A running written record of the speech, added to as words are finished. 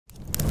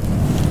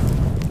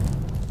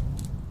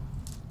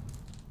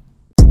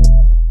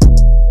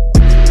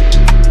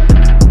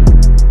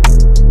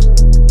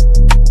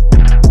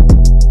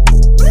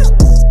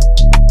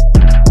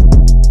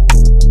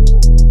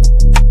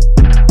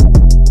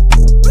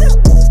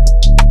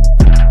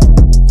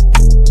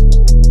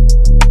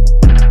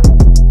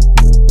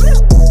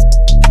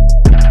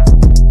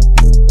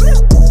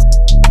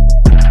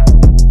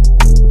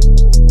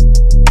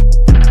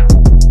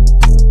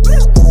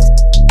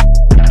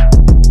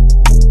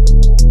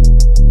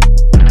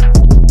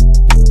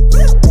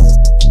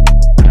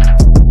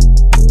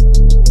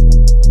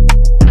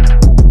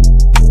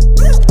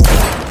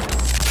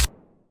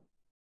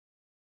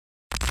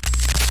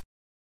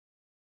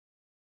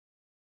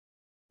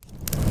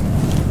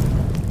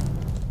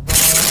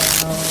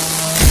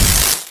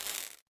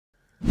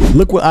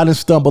Look what I done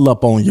stumbled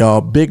up on,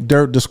 y'all. Big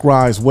Durk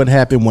describes what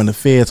happened when the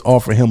feds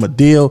offered him a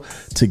deal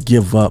to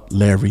give up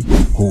Larry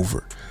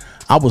Hoover.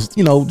 I was,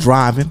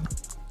 driving.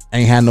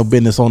 Ain't had no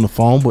business on the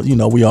phone, but,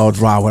 we all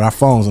drive with our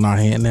phones in our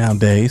hand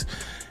nowadays.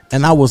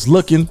 And I was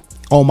looking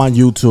on my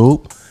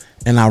YouTube,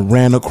 and I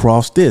ran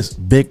across this,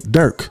 Big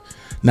Durk.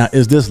 Now,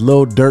 is this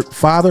Lil Durk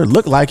father?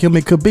 Look like him,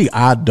 it could be.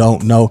 I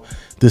don't know.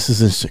 This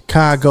is in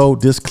Chicago.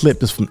 This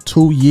clip is from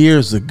 2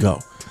 years ago.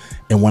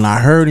 And when I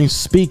heard him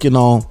speaking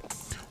on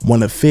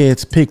when the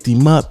feds picked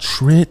him up,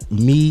 tripped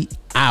me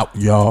out,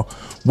 y'all.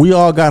 We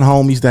all got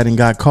homies that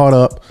got caught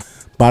up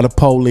by the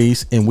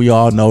police, and we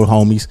all know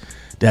homies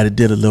that it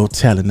did a little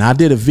telling. Now, I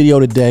did a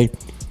video today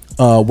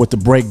with the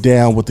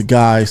breakdown with the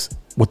guys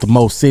with the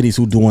most cities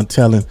who doing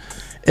telling.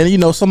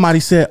 And,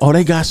 somebody said, oh,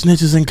 they got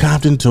snitches in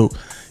Compton too.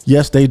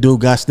 Yes, they do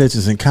got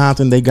snitches in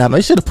Compton. They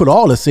should have put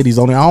all the cities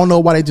on there. I don't know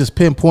why they just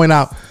pinpoint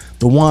out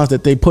the ones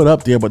that they put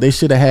up there, but they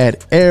should have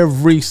had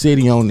every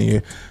city on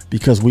there,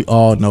 because we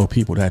all know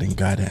people that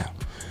got out.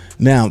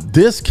 Now,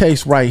 this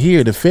case right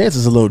here, the feds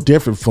is a little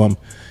different from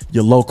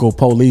your local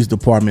police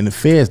department. The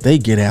feds, they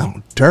get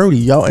out dirty,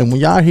 y'all. And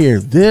when y'all hear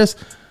this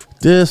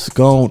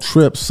gonna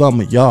trip some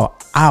of y'all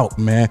out,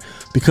 man,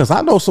 because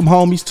I know some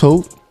homies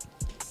too.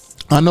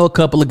 I know a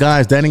couple of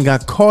guys that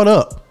got caught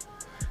up.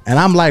 And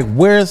I'm like,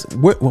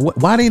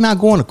 why they not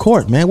going to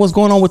court, man? What's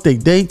going on with their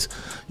dates?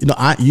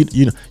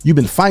 You've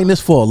been fighting this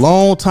for a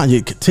long time.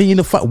 You continue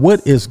to fight.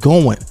 What is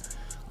going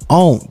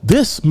on?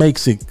 This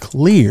makes it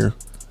clear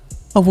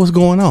of what's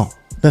going on.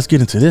 Let's get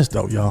into this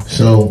though, y'all.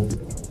 So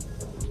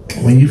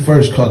when you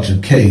first caught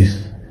your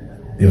case,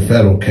 your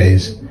federal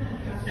case,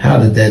 how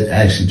did that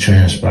actually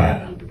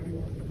transpire?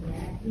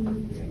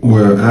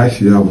 Well,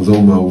 actually, I was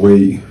on my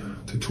way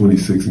to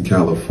 26 in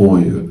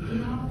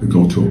California to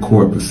go to a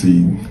court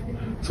proceeding.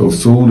 So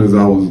soon as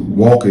I was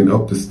walking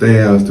up the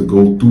stairs to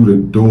go through the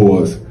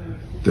doors,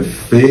 the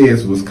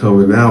feds was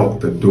coming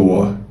out the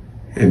door,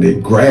 and they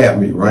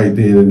grabbed me right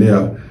then and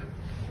there,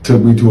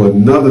 took me to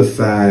another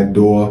side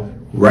door,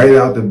 right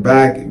out the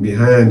back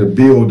behind the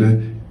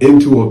building,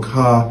 into a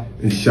car,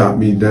 and shot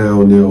me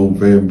down there on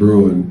Van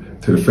Buren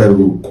to the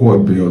federal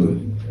court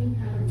building.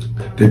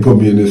 They put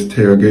me in this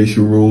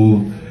interrogation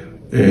room,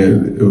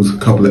 and it was a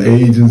couple of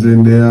agents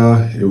in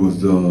there. It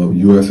was the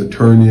U.S.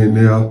 attorney in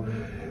there.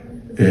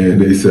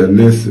 And they said,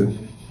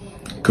 listen,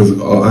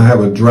 because I have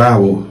a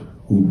driver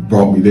who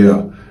brought me there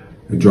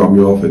and dropped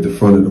me off at the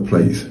front of the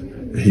place,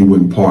 and he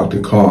wouldn't park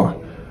the car.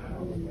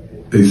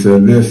 They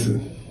said,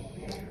 listen,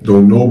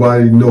 don't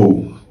nobody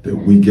know that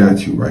we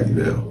got you right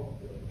now.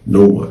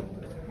 No one.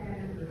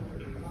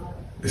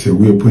 They said,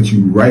 we'll put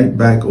you right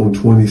back on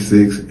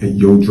 26, and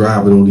your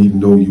driver don't even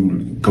know you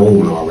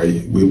gone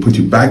already. We'll put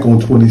you back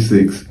on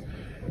 26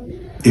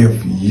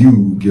 if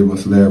you give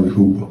us Larry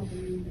Hoover.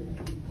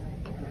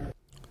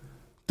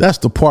 That's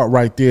the part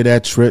right there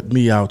that tripped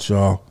me out,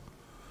 y'all.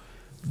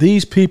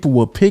 These people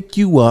will pick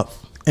you up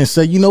and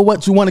say, you know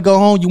what? You want to go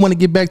home? You want to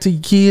get back to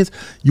your kids?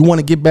 You want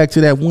to get back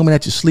to that woman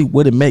that you sleep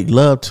with and make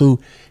love to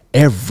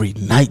every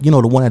night? You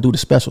know, the one that do the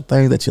special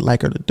things that you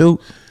like her to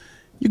do?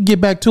 You can get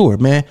back to her,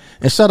 man.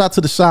 And shout out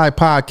to the Shy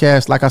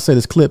Podcast. Like I said,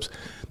 this clip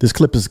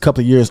is a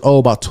couple of years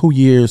old, about 2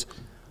 years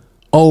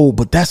old,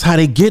 but that's how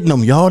they getting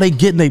them, y'all.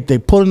 They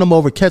pulling them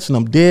over, catching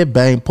them dead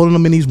bang, pulling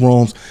them in these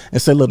rooms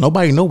and say, look,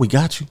 nobody know we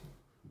got you.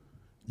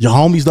 Your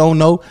homies don't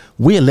know,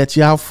 we'll let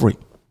you out free.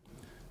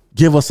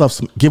 Give us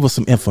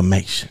some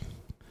information.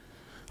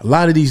 A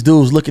lot of these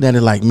dudes looking at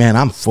it like, man,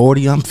 I'm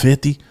 40, I'm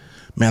 50.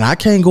 Man, I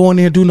can't go in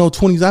there and do no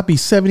 20s. I'll be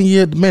 70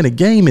 years. Man, the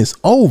game is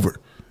over.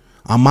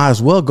 I might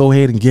as well go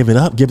ahead and give it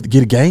up, get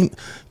a game.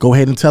 Go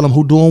ahead and tell them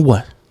who doing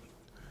what.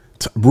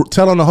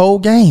 Tell them the whole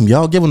game,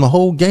 y'all. Give them the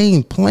whole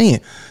game plan.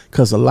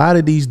 Because a lot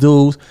of these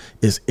dudes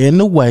is in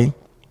the way,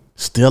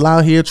 still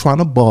out here trying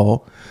to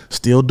ball,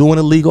 still doing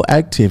illegal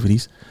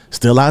activities,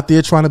 still out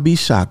there trying to be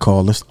shot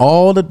callers.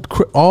 All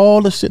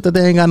the shit that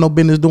they ain't got no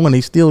business doing,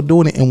 they still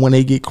doing it. And when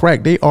they get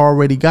cracked, they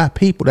already got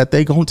people that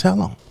they gonna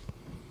tell on.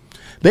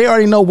 They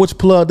already know which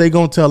plug they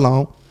gonna tell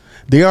on.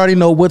 They already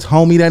know which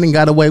homie that ain't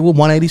got away with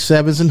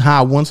 187s and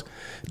high ones,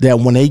 that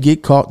when they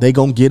get caught, they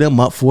gonna get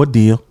them up for a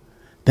deal.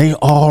 They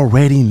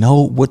already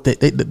know what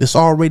it's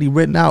already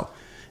written out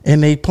in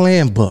their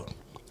plan book,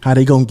 how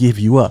they gonna give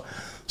you up.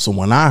 So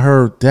when I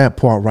heard that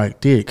part right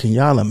there, can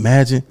y'all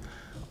imagine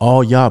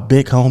all y'all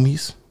big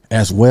homies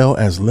as well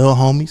as little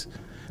homies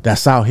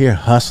that's out here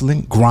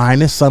hustling,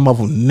 grinding? Some of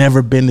them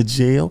never been to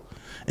jail,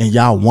 and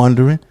y'all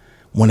wondering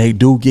when they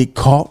do get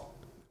caught,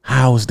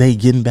 how is they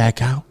getting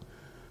back out?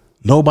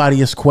 Nobody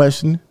is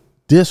questioning.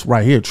 This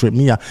right here tripped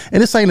me out.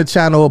 And this ain't a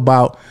channel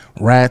about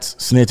rats,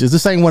 snitches.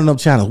 This ain't one of them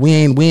channels. We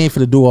ain't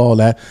finna do all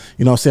that.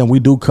 You know what I'm saying? We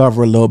do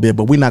cover a little bit,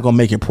 but we're not gonna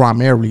make it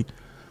primarily.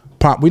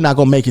 We're not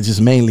gonna make it just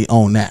mainly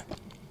on that.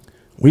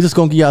 We just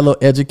gonna give y'all a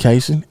little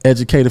education,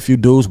 educate a few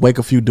dudes, wake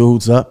a few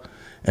dudes up,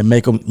 and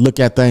make them look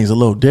at things a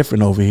little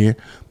different over here.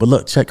 But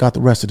look, check out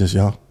the rest of this,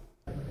 y'all.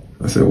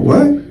 I said,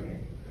 what?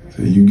 I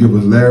said, you give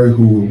us Larry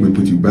Hoover, we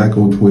put you back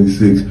on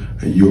 26,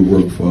 and you'll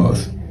work for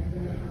us.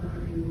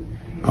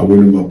 I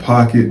went in my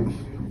pocket,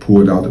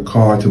 pulled out the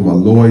card to my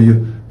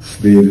lawyer,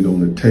 slid it on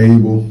the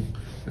table,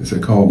 and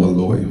said, call my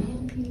lawyer.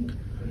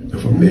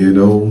 And from then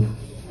on,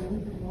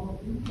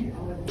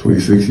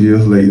 26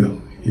 years later,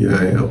 here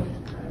I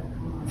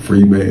am,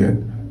 free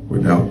man,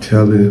 without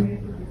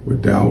telling,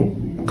 without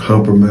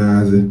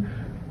compromising,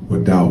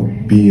 without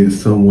being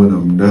someone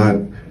I'm not.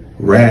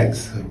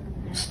 Rats,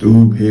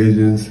 stool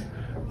pigeons,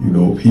 you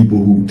know, people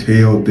who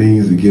tell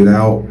things to get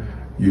out.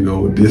 You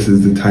know, this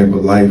is the type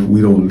of life, we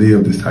don't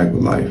live this type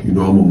of life. You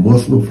know, I'm a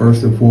Muslim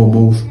first and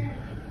foremost,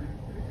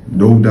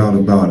 no doubt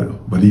about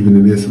it. But even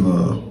in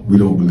Islam, we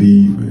don't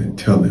believe in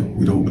telling.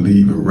 We don't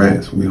believe in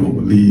rats. We don't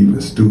believe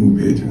in stool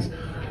pigeons.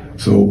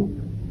 So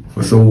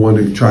for someone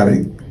to try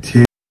to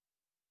tell.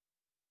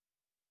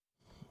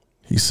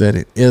 He said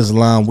in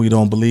Islam, we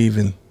don't believe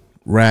in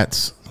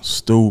rats,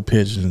 stool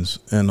pigeons,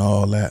 and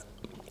all that.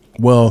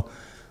 Well,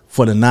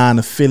 for the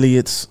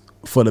non-affiliates,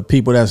 for the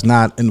people that's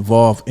not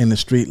involved in the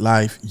street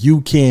life,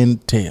 you can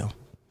tell.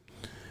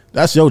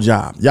 That's your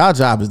job. Y'all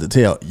job is to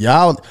tell.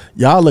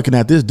 Y'all looking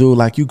at this dude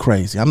like you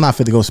crazy. I'm not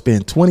fit to go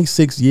spend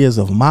 26 years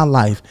of my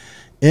life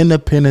in the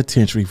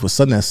penitentiary for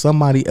something that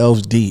somebody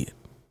else did.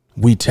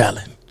 We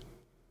telling.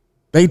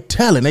 They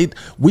telling.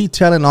 We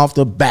telling off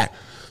the back.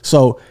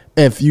 So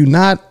if you're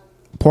not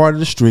part of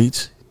the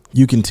streets,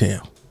 you can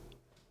tell.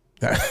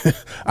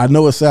 I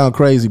know it sounds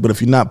crazy, but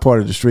if you're not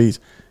part of the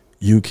streets,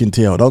 you can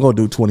tell. Don't go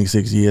do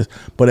 26 years.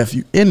 But if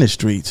you're in the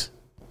streets,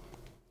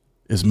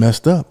 it's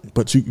messed up.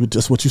 But you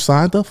just what you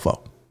signed up for.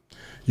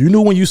 You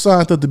knew when you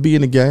signed up to be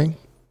in the gang.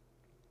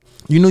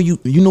 You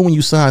know when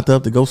you signed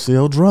up to go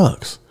sell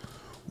drugs.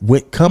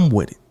 What come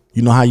with it?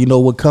 You know how you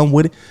know what come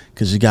with it?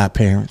 Because you got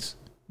parents.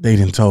 They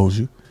didn't told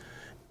you.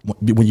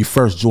 When you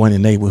first joined the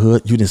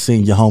neighborhood, you didn't see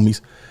your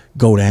homies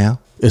go down.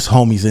 It's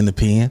homies in the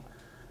pen.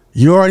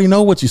 You already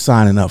know what you're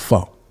signing up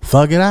for.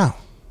 Fuck it out.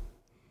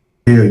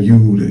 Tell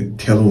you to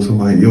tell on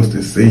somebody else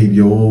to save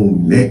your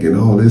own neck and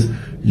all this.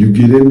 You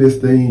get in this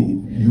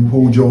thing, you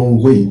hold your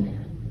own weight.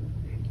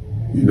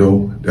 You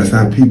know, that's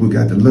how people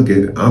got to look at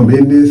it. I'm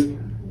in this,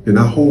 and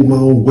I hold my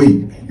own weight.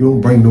 You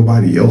don't bring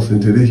nobody else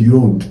into this. You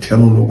don't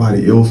tell on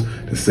nobody else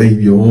to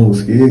save your own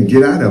skin.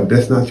 Get out of it.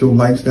 That's not your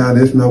lifestyle.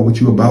 That's not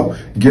what you're about.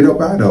 Get up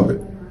out of it,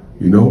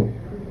 you know.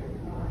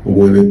 But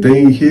when the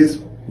thing hits,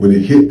 when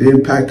it hit, the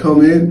impact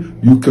come in,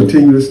 you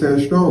continue to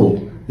stand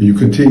strong. And you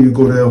continue to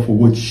go down for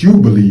what you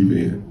believe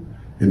in.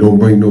 And don't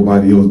bring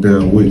nobody else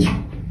down with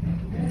you.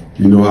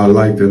 You know, I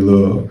like the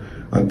little,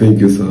 I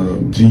think it's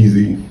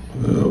Jeezy.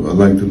 I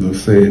like the little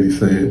saying he's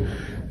saying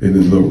in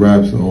his little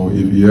rap song,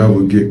 if you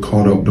ever get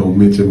caught up, don't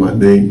mention my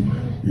name.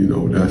 You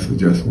know, that's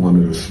just one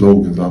of the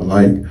slogans I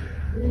like.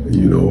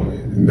 You know,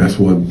 and that's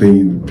one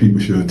thing people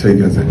should take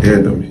as an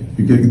anthem.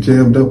 You get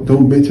jammed up,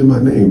 don't mention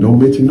my name. Don't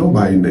mention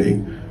nobody's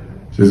name.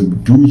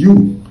 Just do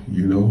you,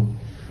 you know.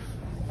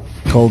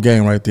 Cold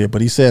game right there,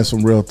 but he said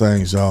some real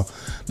things, y'all.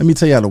 Let me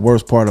tell y'all the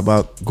worst part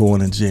about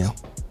going in jail.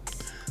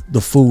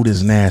 The food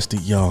is nasty,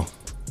 y'all.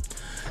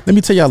 Let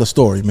me tell y'all a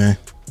story, man.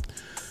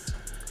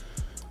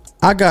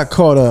 I got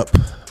caught up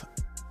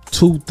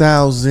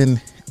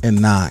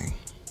 2009.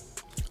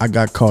 I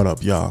got caught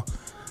up, y'all.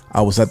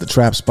 I was at the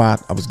trap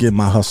spot. I was getting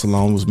my hustle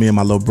on. It was me and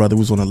my little brother.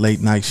 We was on a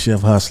late night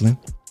shift hustling.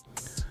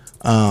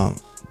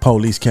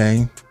 Police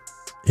came,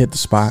 hit the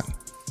spot,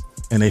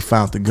 and they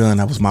found the gun.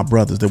 That was my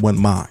brother's. That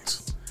wasn't mine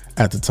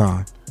at the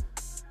time.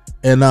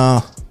 And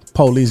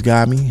police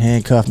got me,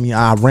 handcuffed me.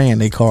 I ran.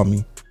 They called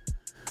me.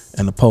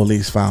 And the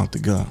police found the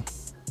gun.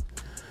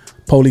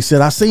 Police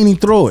said, I seen him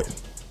throw it.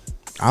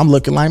 I'm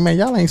looking like, man,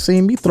 y'all ain't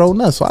seen me throw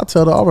nothing. So I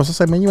tell the officer, I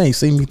say, man, you ain't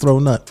seen me throw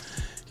nothing.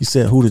 He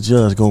said, who the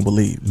judge gonna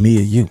believe, me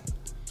or you?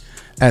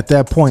 At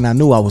that point, I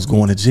knew I was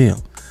going to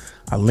jail.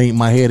 I leaned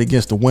my head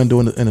against the window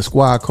in the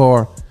squad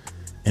car,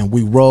 and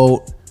we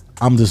rolled.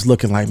 I'm just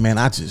looking like, man,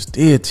 I just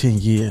did 10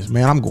 years,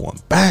 man. I'm going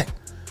back.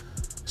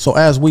 So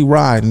as we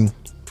riding,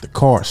 the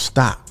car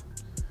stopped.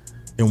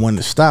 And when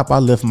it stopped, I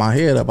lift my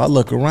head up. I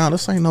look around.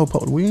 This ain't no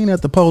we ain't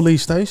at the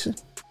police station.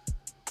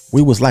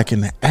 We was like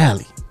in the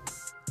alley.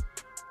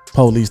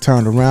 Police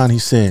turned around. He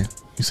said,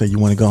 you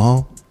want to go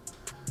home?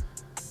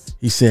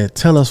 He said,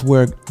 tell us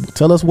where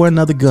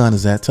another gun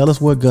is at. Tell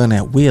us where gun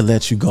at. We'll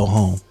let you go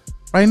home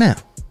right now.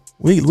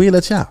 We'll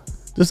let you out.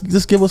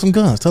 Just give us some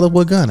guns. Tell us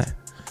what gun at.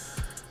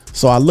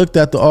 So I looked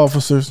at the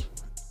officers.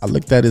 I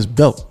looked at his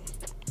belt,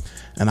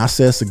 and I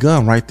said, it's a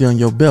gun right there on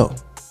your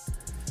belt.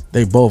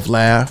 They both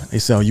laughed. They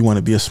said, oh, you want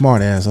to be a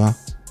smart ass, huh?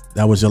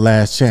 That was your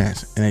last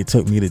chance. And they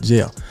took me to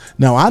jail.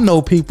 Now, I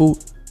know people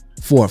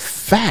for a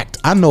fact.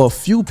 I know a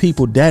few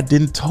people that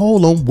didn't tell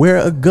them where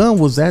a gun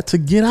was at to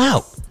get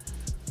out.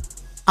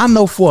 I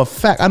know for a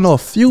fact. I know a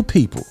few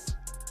people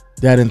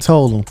that didn't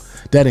told them,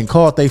 that didn't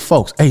call their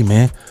folks. Hey,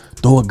 man,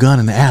 throw a gun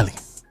in the alley.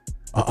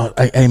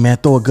 Hey, man,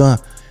 throw a gun.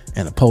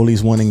 And the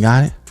police went and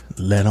got it,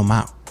 let them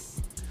out.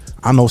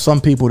 I know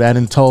some people that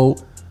didn't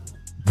told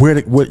where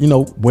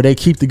they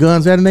keep the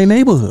guns at in their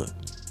neighborhood.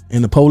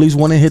 And the police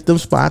went and hit them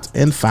spots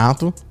and found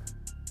them,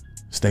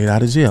 stayed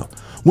out of jail.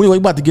 We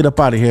about to get up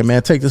out of here,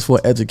 man. Take this for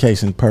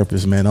education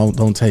purpose, man.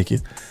 Don't take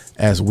it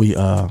as we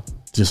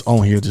just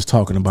on here just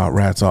talking about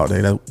rats all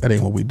day. That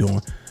ain't what we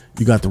doing.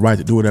 You got the right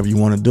to do whatever you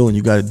want to do, and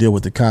you got to deal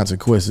with the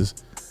consequences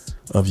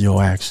of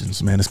your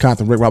actions, man. It's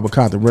Compton Rick Rock with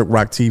Compton Rick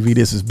Rock TV.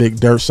 This is Big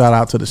Dirt. Shout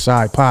out to the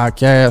Shy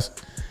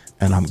Podcast,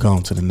 and I'm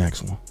going to the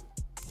next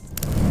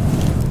one.